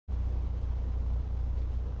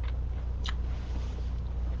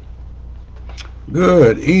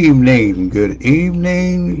Good evening, good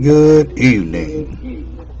evening, good evening.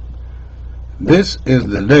 This is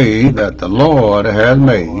the day that the Lord has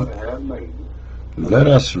made. Let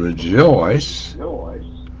us rejoice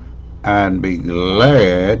and be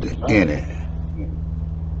glad in it.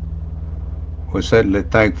 We're certainly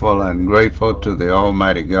thankful and grateful to the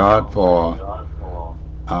Almighty God for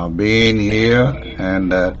our being here,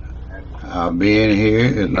 and that our being here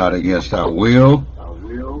is not against our will,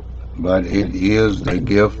 but it is the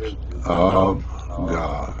gift of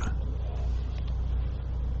God.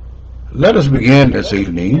 Let us begin this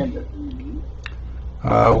evening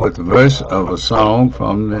with a verse of a song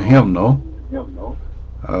from the hymnal,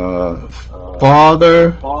 uh,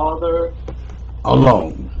 Father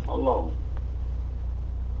Alone.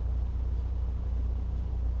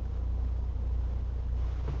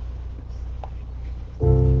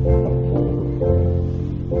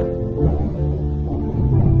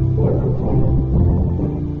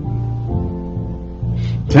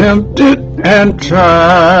 Tempted and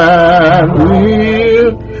tried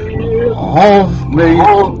real awfully.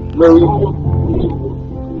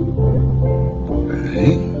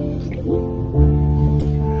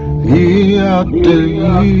 Year after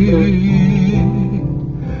year,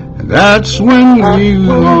 that's when we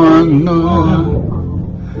wonder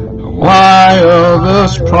why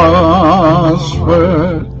others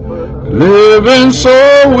prosper, living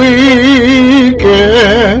so weak,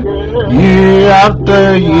 year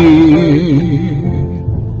after year.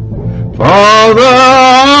 Father,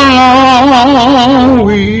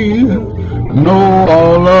 we know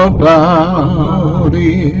all about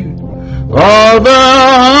it. Father,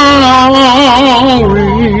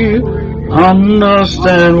 we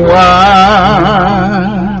understand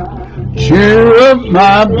why. Cheer up,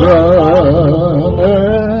 my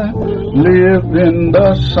brother, live in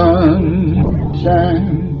the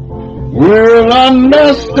sunshine. We'll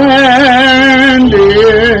understand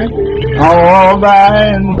it all by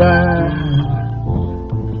and by.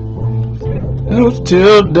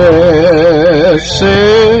 Till death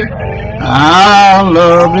say, I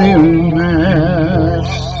love him,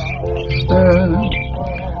 Master.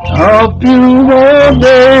 Up you the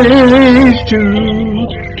days to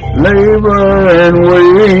labor and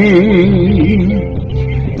wait,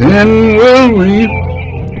 then we'll reap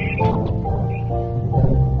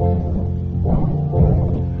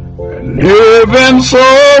living so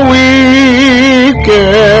weak,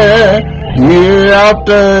 year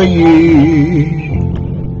after year.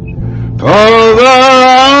 Father,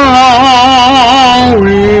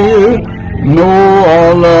 we know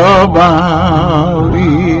all about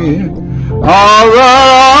it. Father,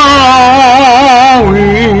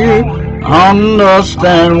 we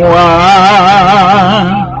understand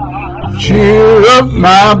why. Cheer up,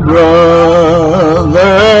 my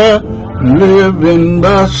brother, live in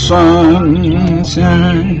the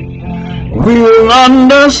sunshine. We'll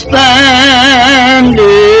understand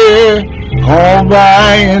it all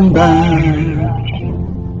by and by.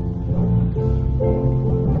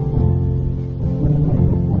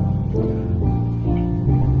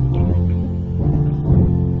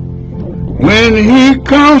 When he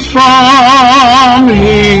comes from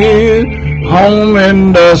his home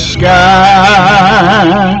in the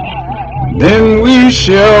sky, then we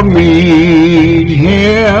shall meet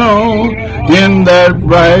him in that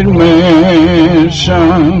bright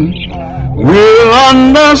mansion. We'll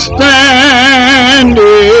understand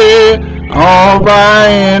it all by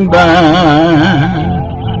and by.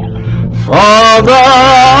 Father,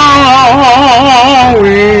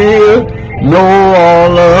 we'll know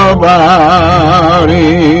all about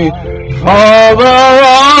it. Father,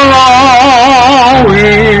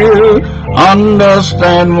 we'll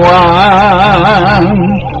understand why.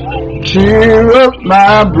 Cheer up,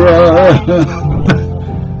 my brother,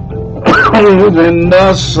 in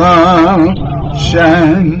the sunshine.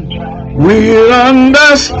 We'll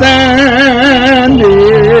understand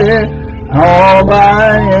it all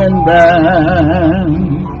by and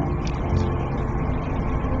by.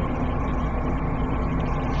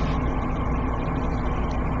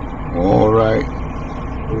 All right.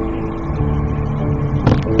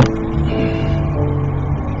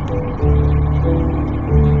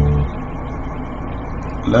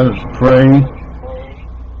 Let us pray.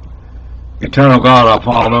 Eternal God, our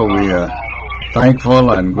Father, we are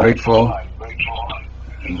thankful and grateful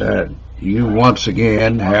that you once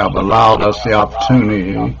again have allowed us the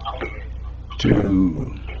opportunity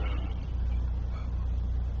to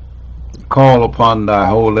call upon thy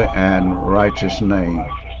holy and righteous name.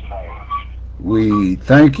 We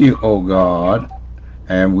thank you, O God,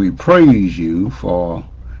 and we praise you, for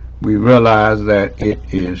we realize that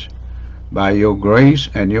it is by your grace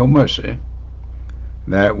and your mercy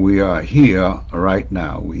that we are here right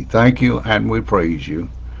now. We thank you and we praise you.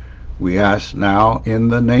 We ask now in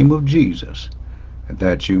the name of Jesus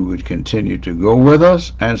that you would continue to go with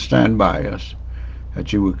us and stand by us,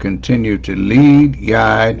 that you would continue to lead,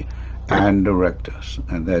 guide, and direct us,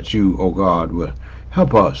 and that you, O God, will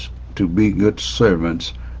help us to be good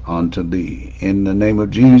servants unto thee. In the name of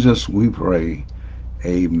Jesus we pray.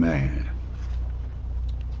 Amen.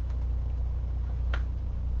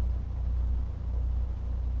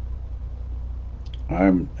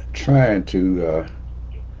 I'm trying to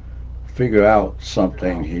figure out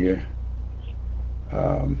something here.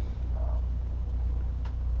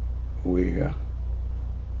 We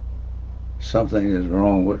something is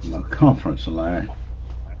wrong with my conference line,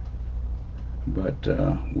 but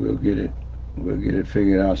we'll get it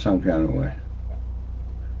figured out some kind of way.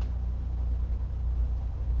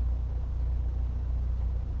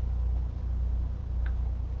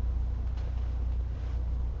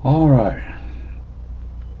 All right.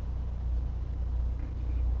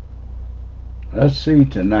 Let's see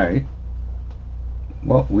tonight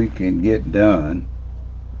what we can get done,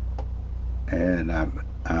 and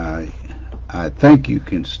I think you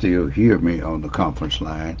can still hear me on the conference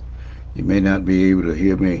line. You may not be able to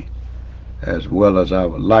hear me as well as I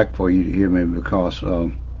would like for you to hear me, because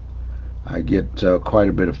I get quite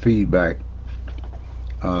a bit of feedback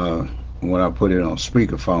when I put it on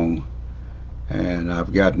speakerphone, and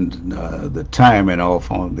I've gotten the timing off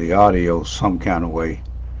on the audio some kind of way.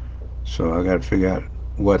 So I got to figure out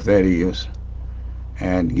what that is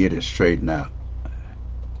and get it straightened out.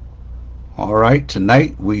 All right,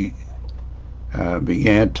 tonight we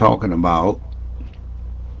began talking about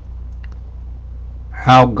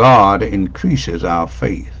how God increases our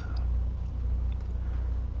faith.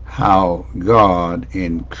 How God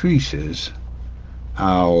increases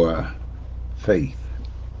our faith.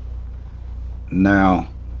 Now,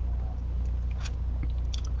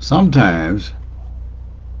 sometimes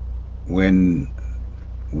when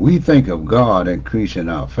we think of God increasing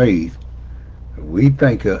our faith, we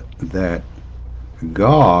think that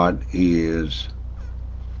God is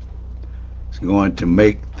going to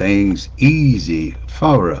make things easy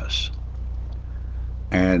for us.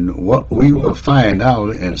 And what we will find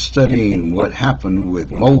out in studying what happened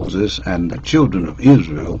with Moses and the children of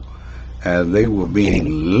Israel as they were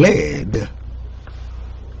being led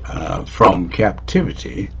from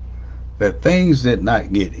captivity, that things did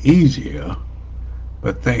not get easier,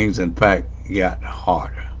 but things in fact got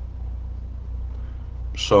harder.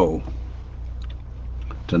 So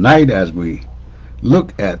tonight, as we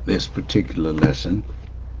look at this particular lesson,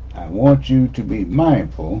 I want you to be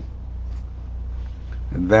mindful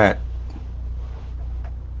that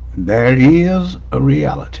there is a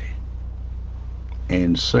reality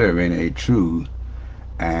in serving a true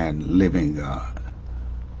and living God.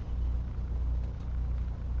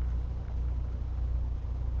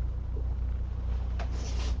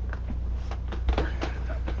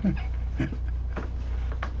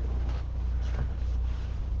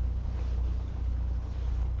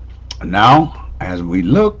 Now, as we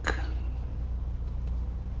look,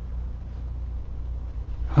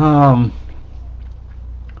 the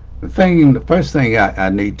first thing I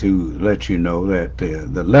need to let you know that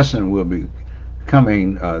the lesson will be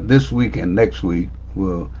coming this week and next week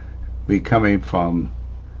will be coming from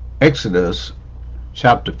Exodus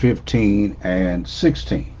chapter 15 and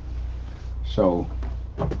 16. So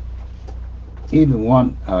either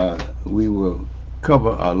one, we will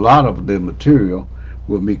cover a lot of the material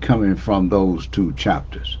will be coming from those two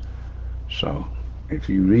chapters. So if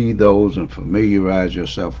you read those and familiarize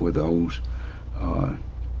yourself with those,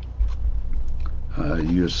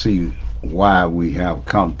 you'll see why we have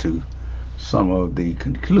come to some of the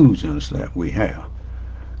conclusions that we have.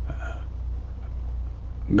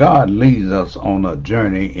 God leads us on a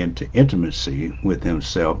journey into intimacy with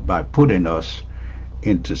himself by putting us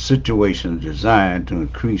into situations designed to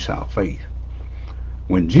increase our faith.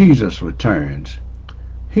 When Jesus returns,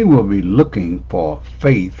 he will be looking for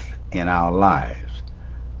faith in our lives.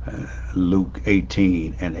 Luke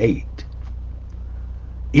 18 and 8.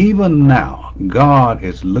 Even now, God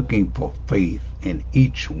is looking for faith in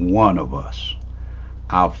each one of us.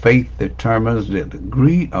 Our faith determines the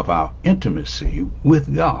degree of our intimacy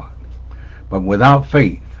with God. But without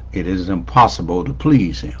faith, it is impossible to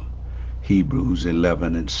please him. Hebrews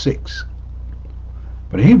 11 and 6.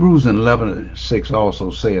 But Hebrews 11 and 6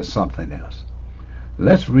 also says something else.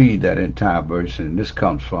 Let's read that entire verse, and this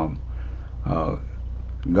comes from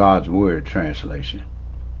God's Word translation.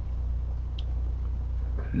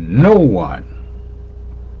 No one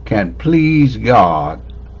can please God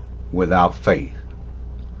without faith.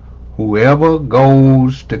 Whoever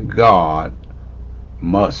goes to God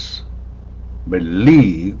must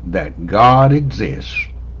believe that God exists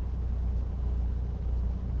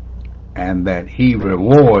and that he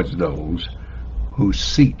rewards those who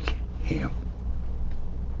seek him.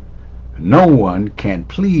 No one can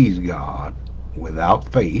please God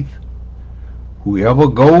without faith. Whoever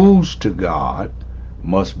goes to God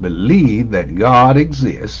must believe that God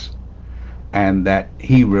exists and that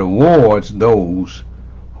he rewards those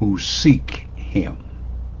who seek him.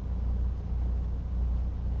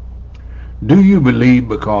 Do you believe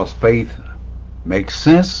because faith makes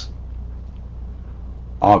sense,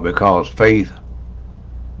 or because faith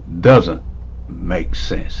doesn't make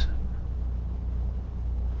sense?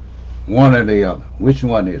 One or the other. Which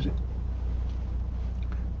one is it?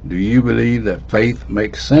 Do you believe that faith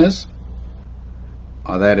makes sense,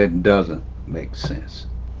 or that it doesn't make sense?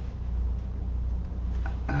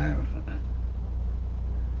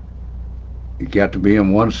 You got to be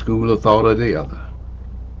in one school of thought or the other.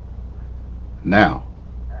 Now,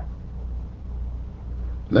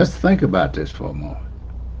 let's think about this for a moment.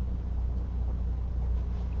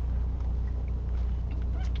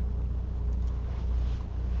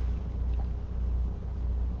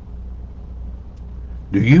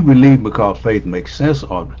 Do you believe because faith makes sense,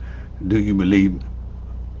 or do you believe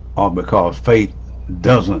or because faith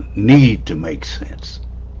doesn't need to make sense?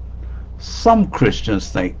 Some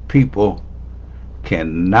Christians think people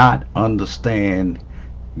cannot understand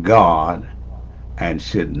God and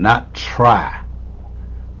should not try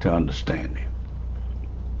to understand him.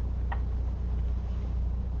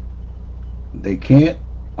 They can't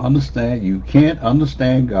understand, you can't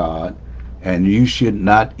understand God, and you should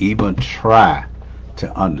not even try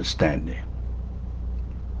to understand him.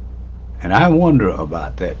 And I wonder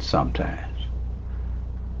about that sometimes.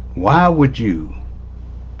 Why would you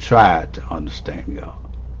try to understand God?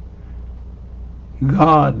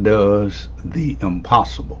 God does the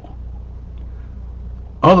impossible.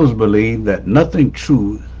 Others believe that nothing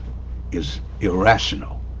true is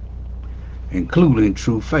irrational, including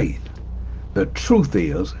true faith. The truth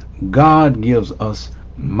is, God gives us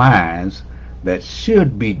minds that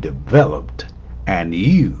should be developed and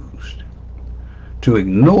used. To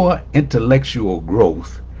ignore intellectual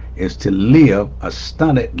growth is to live a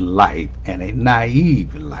stunted life and a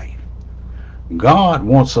naive life. God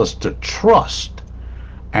wants us to trust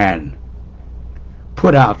and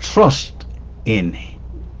put our trust in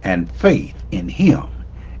and faith in him,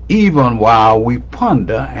 even while we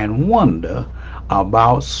ponder and wonder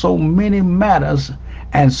about so many matters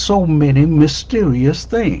and so many mysterious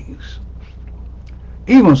things.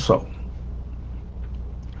 Even so,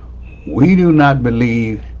 we do not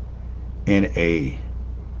believe in a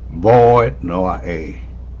void nor a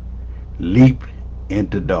leap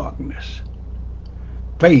into darkness.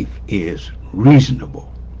 Faith is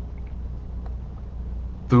reasonable.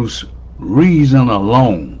 Through reason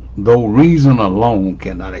alone, though reason alone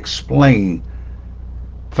cannot explain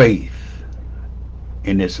faith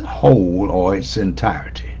in its whole or its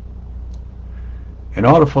entirety. In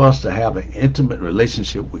order for us to have an intimate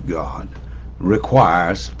relationship with God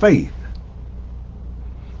requires faith.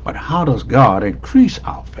 But how does God increase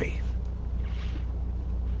our faith?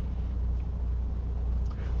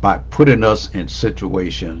 By putting us in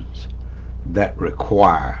situations that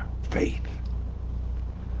require faith.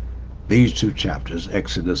 These two chapters,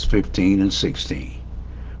 Exodus 15 and 16,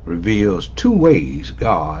 reveals two ways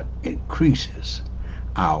God increases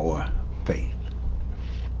our faith.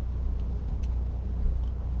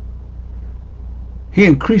 He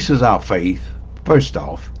increases our faith, first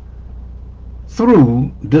off,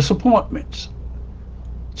 through disappointments.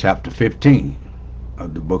 Chapter 15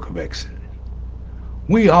 of the book of Exodus.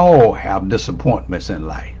 We all have disappointments in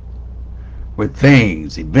life with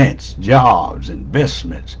things, events, jobs,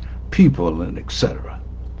 investments, people, and etc.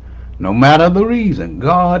 No matter the reason,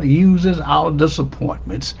 God uses our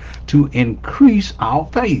disappointments to increase our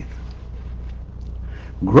faith.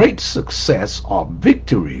 Great success or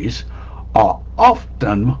victories are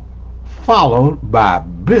often followed by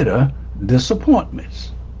bitter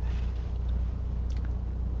disappointments.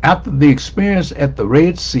 After the experience at the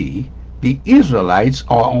Red Sea, the Israelites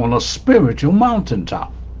are on a spiritual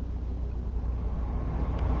mountaintop.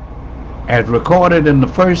 As recorded in the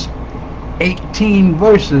first 18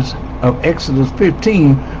 verses of Exodus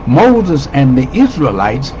 15, Moses and the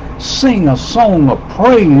Israelites sing a song of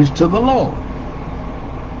praise to the Lord.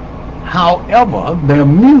 However, their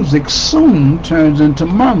music soon turns into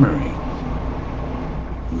murmuring.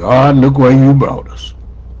 God, look where you brought us.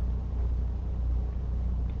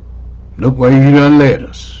 Look where you done led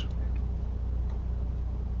us.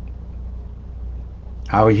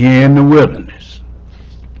 out here in the wilderness.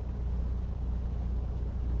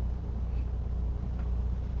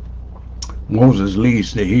 Moses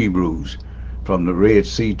leads the Hebrews from the Red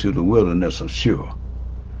Sea to the wilderness of Shur.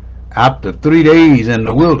 After 3 days in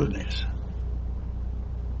the wilderness,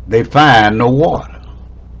 they find no water.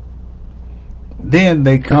 Then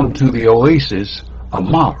they come to the oasis of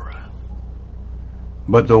Marah,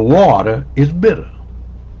 but the water is bitter.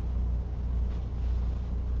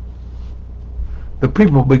 The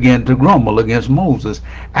people begin to grumble against Moses,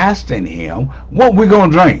 asking him, what we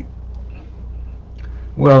going to drink?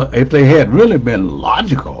 Well, if they had really been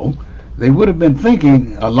logical, they would have been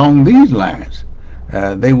thinking along these lines.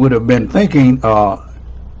 They would have been thinking,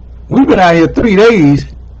 we've been out here 3 days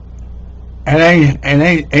and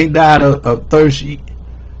ain't died of thirst.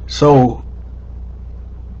 So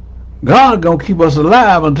God gonna keep us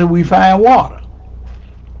alive until we find water.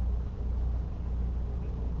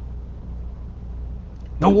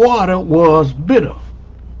 The water was bitter.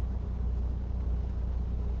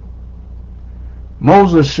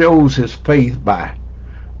 Moses shows his faith by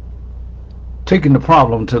taking the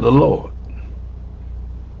problem to the Lord.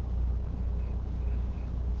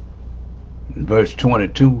 In verse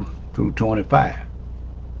 22 through 25.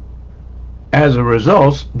 As a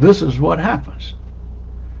result, this is what happens.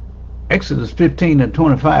 Exodus 15 and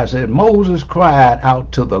 25 said, Moses cried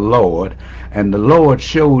out to the Lord, and the Lord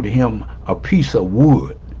showed him a piece of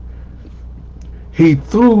wood. He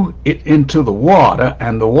threw it into the water,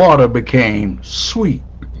 and the water became sweet.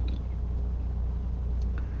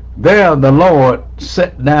 There the Lord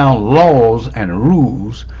set down laws and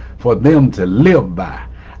rules for them to live by,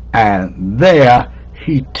 and there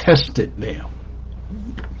he tested them.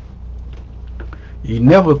 You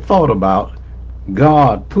never thought about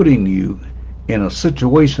God putting you in a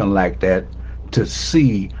situation like that to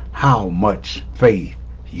see how much faith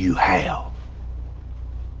you have,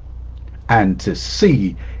 and to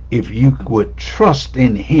see if you would trust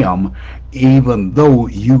in him even though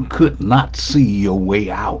you could not see your way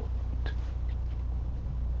out.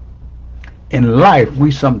 In life,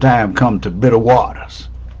 we sometimes come to bitter waters.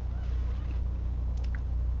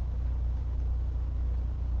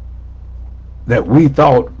 That we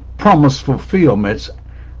thought promised fulfillments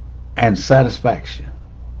and satisfaction.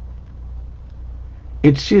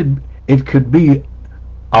 It could be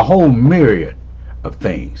a whole myriad of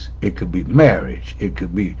things. It could be marriage, it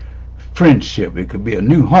could be friendship, it could be a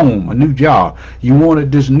new home, a new job. You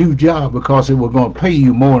wanted this new job because it was going to pay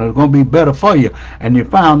you more and it was going to be better for you, and you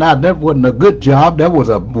found out that wasn't a good job, that was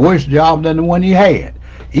a worse job than the one you had.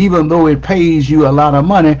 Even though it pays you a lot of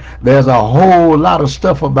money, there's a whole lot of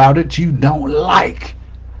stuff about it you don't like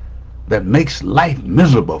that makes life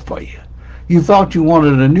miserable for you. You thought you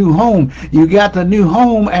wanted a new home. You got the new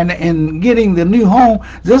home, and in getting the new home,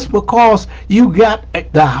 just because you got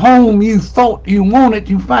the home you thought you wanted,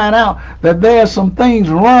 you find out that there's some things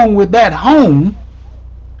wrong with that home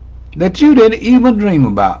that you didn't even dream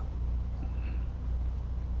about.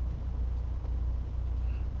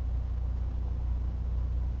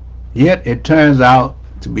 Yet it turns out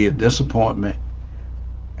to be a disappointment,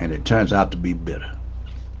 and it turns out to be bitter.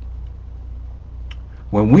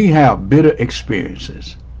 When we have bitter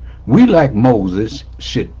experiences, we, like Moses,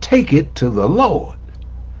 should take it to the Lord.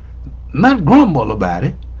 Not grumble about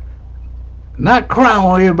it, not cry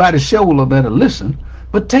on everybody's shoulder that'll listen,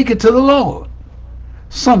 but take it to the Lord.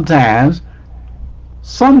 Sometimes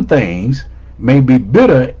some things may be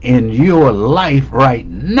bitter in your life right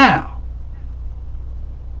now,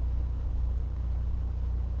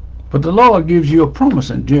 but the Lord gives you a promise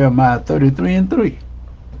in Jeremiah 33 and 3.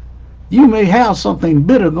 You may have something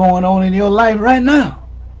bitter going on in your life right now,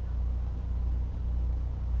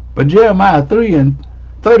 but Jeremiah 33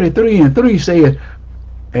 and 3 says,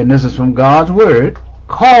 and this is from God's word,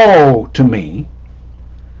 call to me,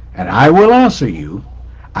 and I will answer you.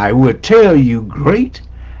 I will tell you great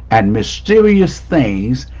and mysterious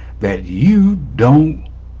things that you do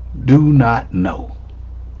not know.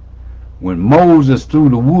 When Moses threw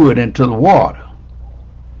the wood into the water,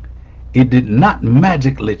 it did not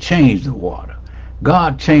magically change the water.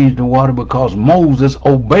 God changed the water because Moses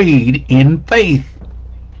obeyed in faith.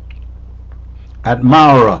 At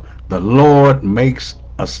Marah, the Lord makes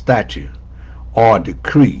a statute or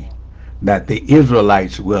decree that the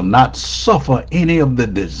Israelites will not suffer any of the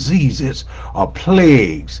diseases or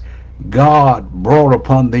plagues God brought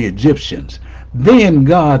upon the Egyptians. Then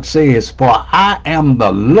God says, for I am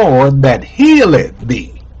the Lord that healeth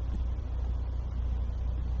thee.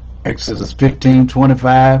 Exodus 15,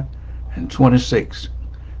 25 and 26.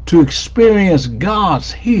 To experience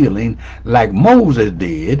God's healing like Moses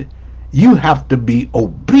did, you have to be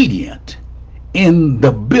obedient in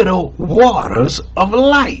the bitter waters of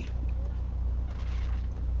life.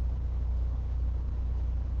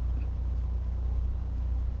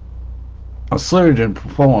 A surgeon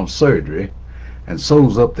performs surgery and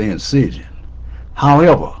sews up the incision.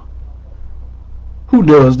 However, who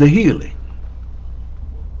does the healing?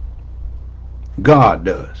 God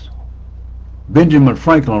does. Benjamin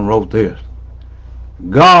Franklin wrote this: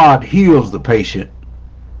 God heals the patient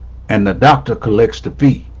and the doctor collects the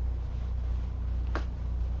fee.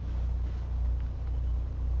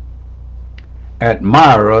 At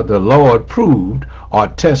Myra, the Lord proved or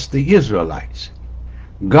tested the Israelites.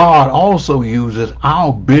 God also uses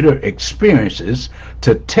our bitter experiences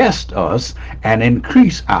to test us and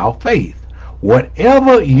increase our faith.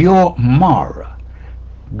 Whatever your Mara,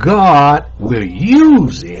 God will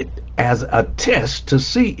use it as a test to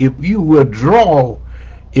see if He will draw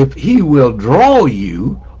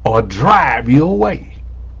you or drive you away.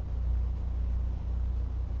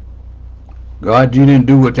 God, you didn't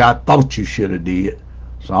do what I thought you should have did,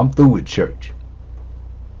 so I'm through with church.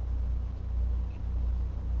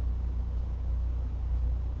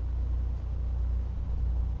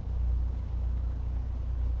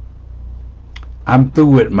 I'm through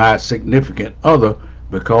with my significant other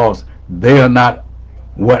because they are not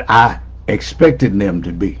what I expected them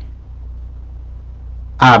to be.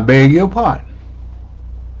 I beg your pardon.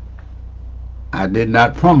 I did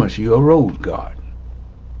not promise you a rose garden.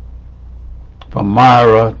 From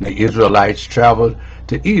Myra, the Israelites traveled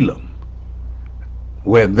to Elam,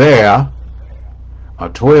 where there are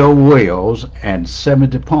 12 wells and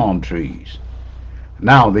 70 palm trees.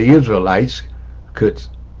 Now the Israelites could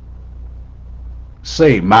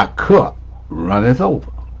say, my cup runneth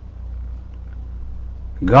over.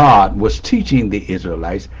 God was teaching the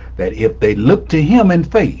Israelites that if they looked to Him in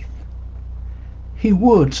faith, He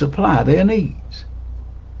would supply their needs.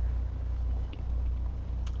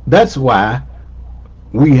 That's why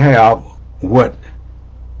we have what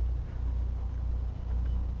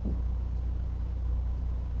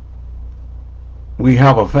we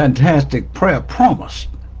have a fantastic prayer promised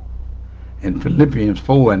in Philippians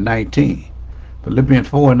 4:19. Philippians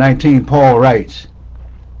 4:19, Paul writes,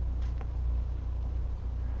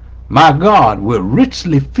 my God will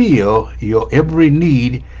richly fill your every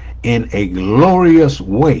need in a glorious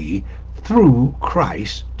way through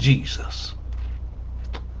Christ Jesus.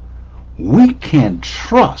 We can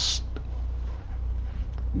trust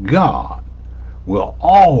God will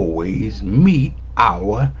always meet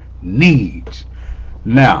our needs.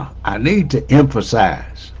 Now, I need to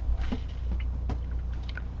emphasize,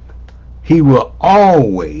 He will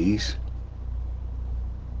always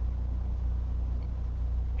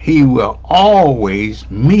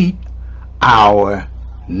meet our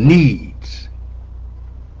needs.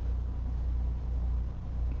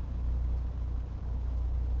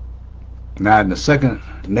 Now, in the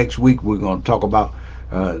next week, we're going to talk about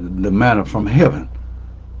the manna from heaven.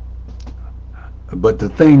 But the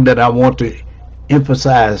thing that I want to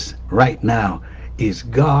emphasize right now is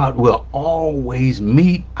God will always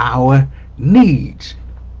meet our needs.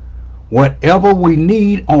 Whatever we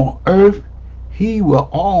need on earth, He will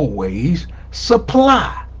always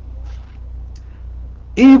supply.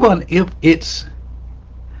 Even if it's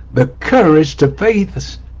the courage to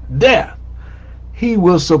face death, He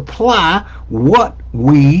will supply what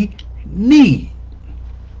we need.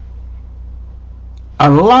 A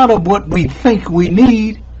lot of what we think we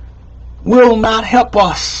need will not help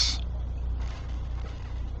us.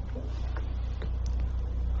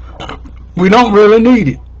 We don't really need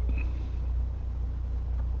it.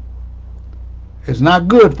 It's not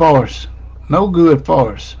good for us. No good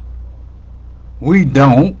for us. We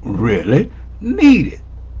don't really need it.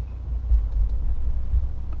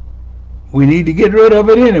 We need to get rid of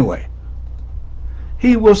it anyway.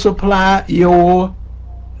 He will supply your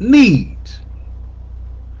needs.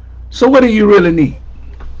 So what do you really need?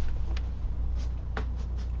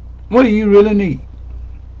 What do you really need?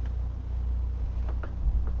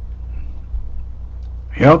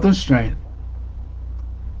 Health and strength,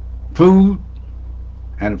 food,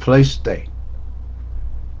 and a place to stay.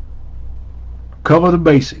 Cover the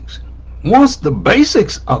basics. Once the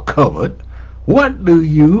basics are covered, what do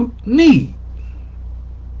you need?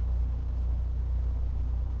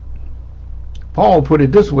 Paul put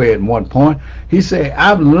it this way at one point. He said,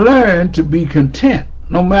 I've learned to be content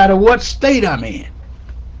no matter what state I'm in.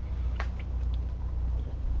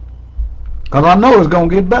 Because I know it's going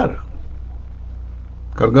to get better.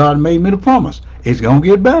 Because God made me the promise. It's going to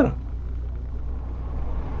get better.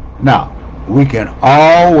 Now, we can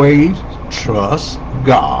always trust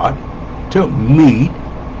God to meet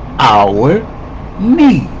our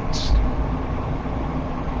needs.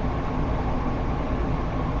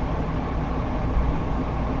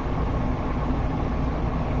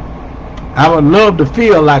 I would love to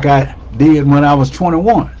feel like I did when I was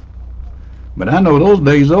 21. But I know those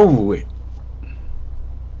days are over with.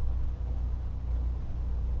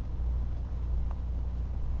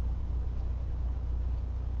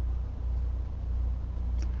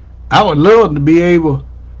 I would love to be able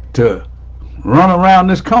to run around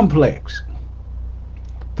this complex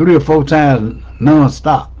 3 or 4 times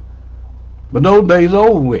non-stop. But those days are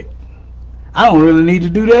over with. I don't really need to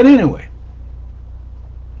do that anyway.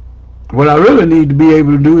 What I really need to be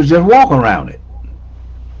able to do is just walk around it.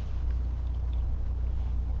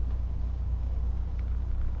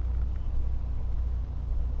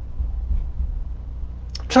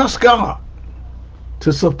 Trust God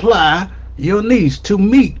to supply your needs, to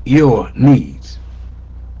meet your needs.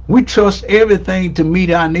 We trust everything to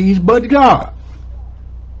meet our needs but God.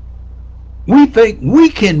 We think we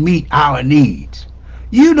can meet our needs.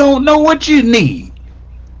 You don't know what you need.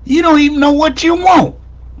 You don't even know what you want.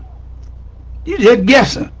 You're just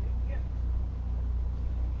guessing.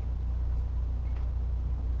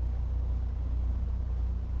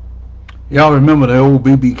 Y'all remember the old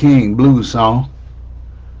B.B. King blues song?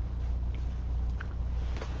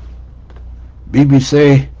 B.B.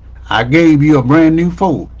 say, I gave you a brand new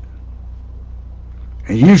Ford.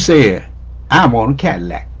 And you said, I want a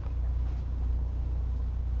Cadillac.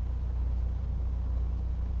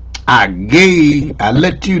 I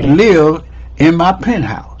let you live in my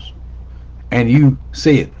penthouse. And you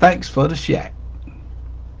said, thanks for the shack.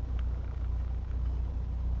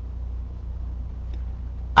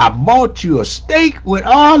 I bought you a steak with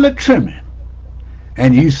all the trimming.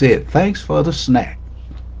 And you said, thanks for the snack.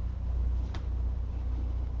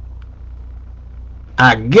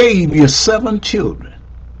 I gave you 7 children.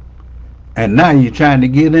 And now you're trying to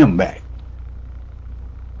get them back.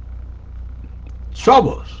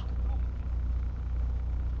 Troubles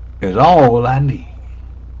is all I need.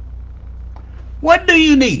 What do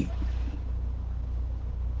you need?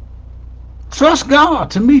 Trust God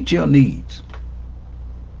to meet your needs.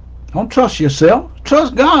 Don't trust yourself.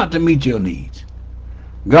 Trust God to meet your needs.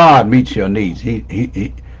 God meets your needs. He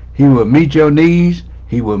will meet your needs.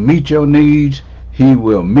 He will meet your needs. He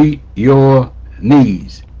will meet your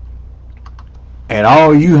needs. And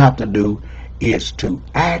all you have to do is to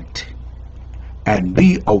act and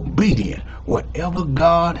be obedient. Whatever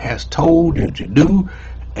God has told you to do,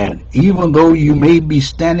 and even though you may be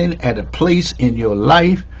standing at a place in your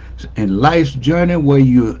life, in life's journey where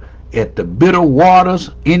you're at the bitter waters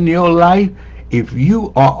in your life, if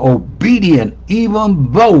you are obedient,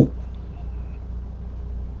 even though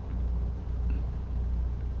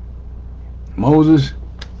Moses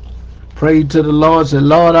prayed to the Lord, said,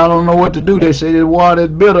 Lord, I don't know what to do. They say the water is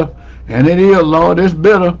bitter, and it is, Lord, it's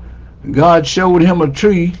bitter. God showed him a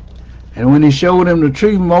tree, and when he showed him the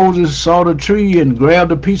tree, Moses saw the tree and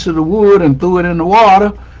grabbed a piece of the wood and threw it in the water.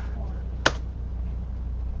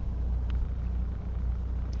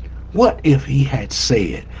 What if he had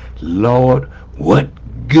said, Lord, what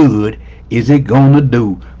good is it going to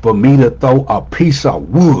do for me to throw a piece of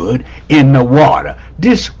wood in the water?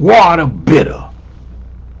 This water bitter.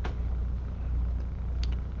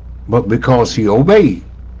 But because he obeyed,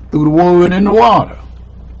 threw the wood in the water.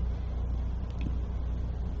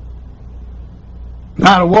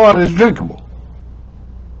 Now the water is drinkable.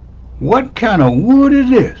 What kind of wood is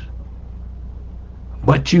this?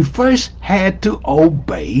 But you first had to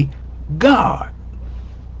obey God.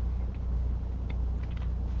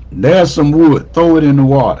 There's some wood. Throw it in the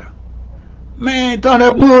water. Man, throw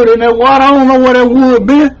that wood in that water. I don't know where that wood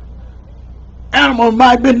been. Animals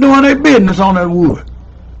might be doing their business on that wood.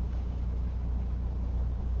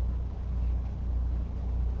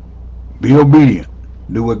 Be obedient.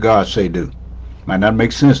 Do what God say do. Might not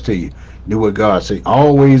make sense to you. Do what God say.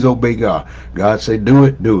 Always obey God. God say do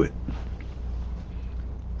it, do it.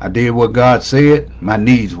 I did what God said. My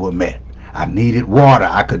needs were met. I needed water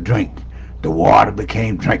I could drink. The water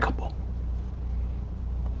became drinkable.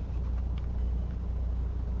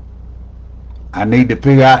 I need to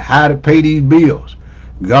figure out how to pay these bills.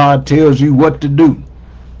 God tells you what to do.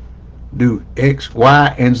 Do X,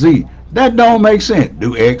 Y, and Z. That don't make sense.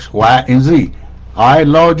 Do X, Y, and Z. All right,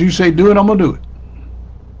 Lord, you say do it, I'm going to do it.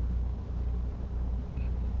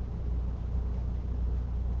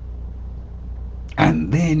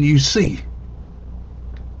 And then you see.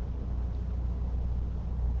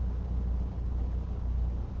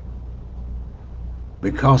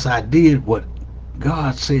 Because I did what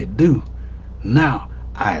God said do, now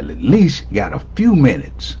I at least got a few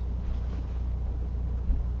minutes.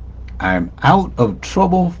 I'm out of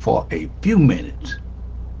trouble for a few minutes.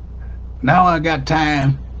 Now I got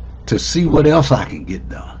time to see what else I can get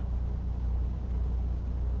done.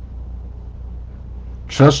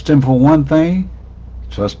 Trust him for one thing,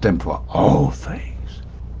 trust him for all things.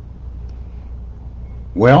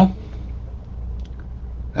 Well,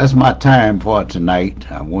 that's my time for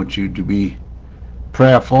tonight. I want you to be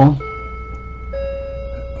prayerful.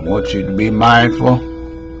 I want you to be mindful.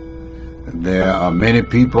 There are many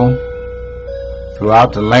people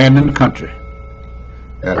throughout the land and country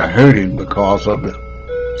that are hurting because of the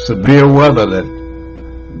severe weather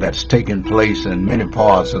that's taking place in many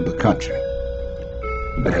parts of the country.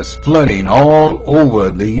 There's flooding all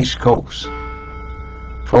over the East Coast.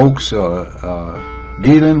 Folks are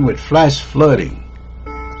dealing with flash flooding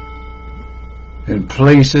in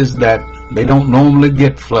places that they don't normally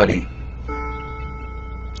get flooding.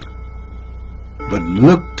 But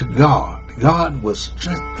look to God. God will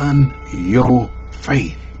strengthen your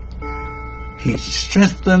faith. He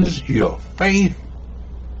strengthens your faith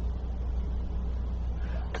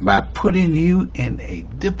by putting you in a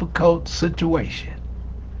difficult situation.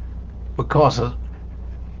 Because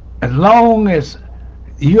as long as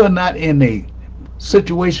you're not in a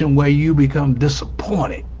situation where you become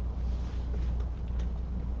disappointed,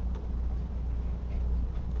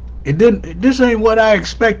 this ain't what I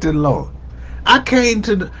expected, Lord. I came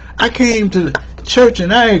to the church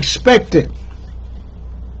and I expected.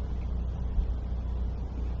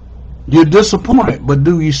 You're disappointed, but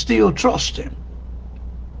do you still trust him?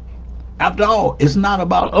 After all, it's not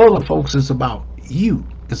about other folks, it's about you.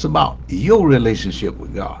 It's about your relationship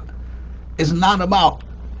with God. It's not about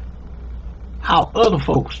how other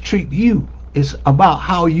folks treat you. It's about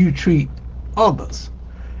how you treat others.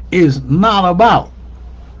 It's not about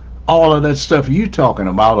all of that stuff you talking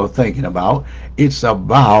about or thinking about. It's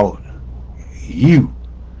about you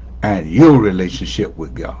and your relationship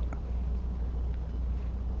with God.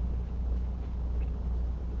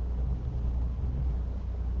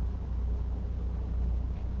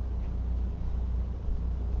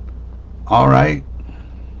 All right,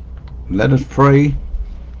 let us pray.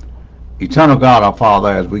 Eternal God, our Father,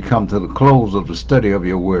 as we come to the close of the study of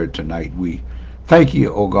your word tonight, we thank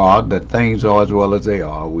you, O God, that things are as well as they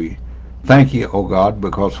are. We thank you, O God,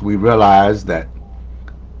 because we realize that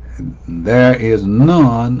there is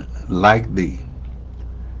none like thee.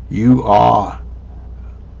 You are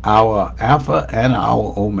our Alpha and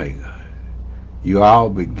our Omega. You are our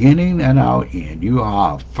beginning and our end. You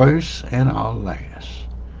are our first and our last.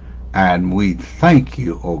 And we thank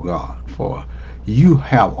you, O God, for you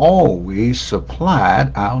have always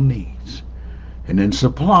supplied our needs. And in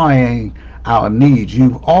supplying our needs,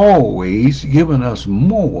 you've always given us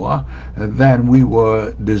more than we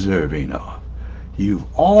were deserving of. You've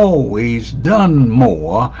always done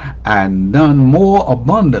more and done more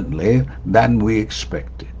abundantly than we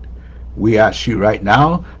expected. We ask you right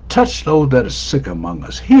now, touch those that are sick among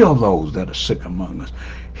us. Heal those that are sick among us.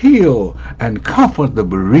 Heal and comfort the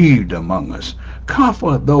bereaved among us.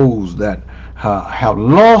 Comfort those that have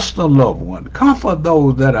lost a loved one. Comfort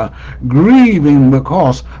those that are grieving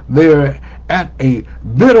because they're at a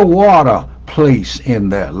bitter water place in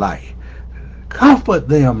their life. Comfort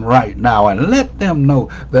them right now and let them know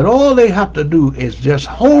that all they have to do is just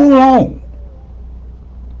hold on.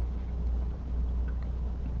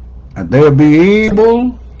 And they'll be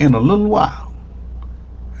able, in a little while,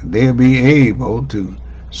 they'll be able to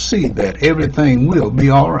see that everything will be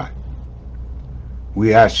all right.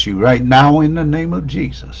 We ask you right now in the name of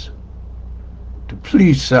Jesus to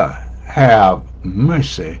please, have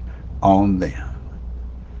mercy on them.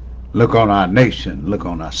 Look on our nation, look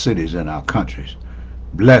on our cities and our countries.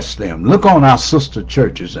 Bless them. Look on our sister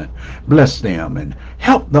churches and bless them and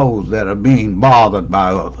help those that are being bothered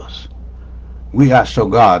by others. We ask, oh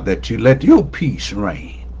God, that you let your peace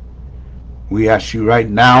reign. We ask you right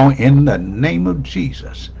now in the name of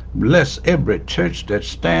Jesus, bless every church that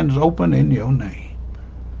stands open in your name.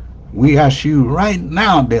 We ask you right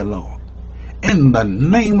now, dear Lord, in the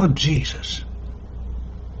name of Jesus,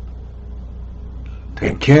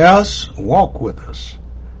 take care of us, walk with us,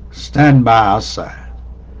 stand by our side,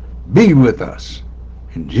 be with us.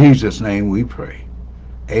 In Jesus' name we pray.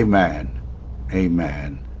 Amen,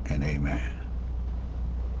 amen, and amen.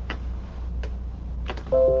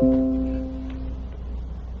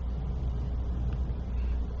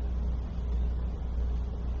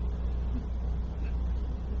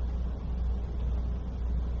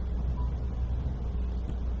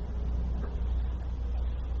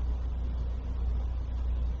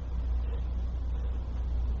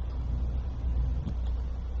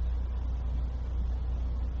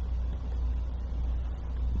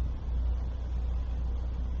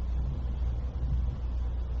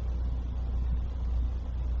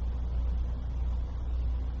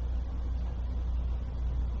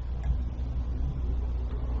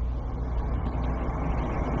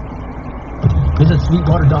 Visit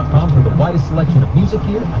Sweetwater.com for the widest selection of music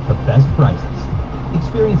here at the best prices.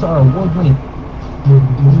 Experience our award-winning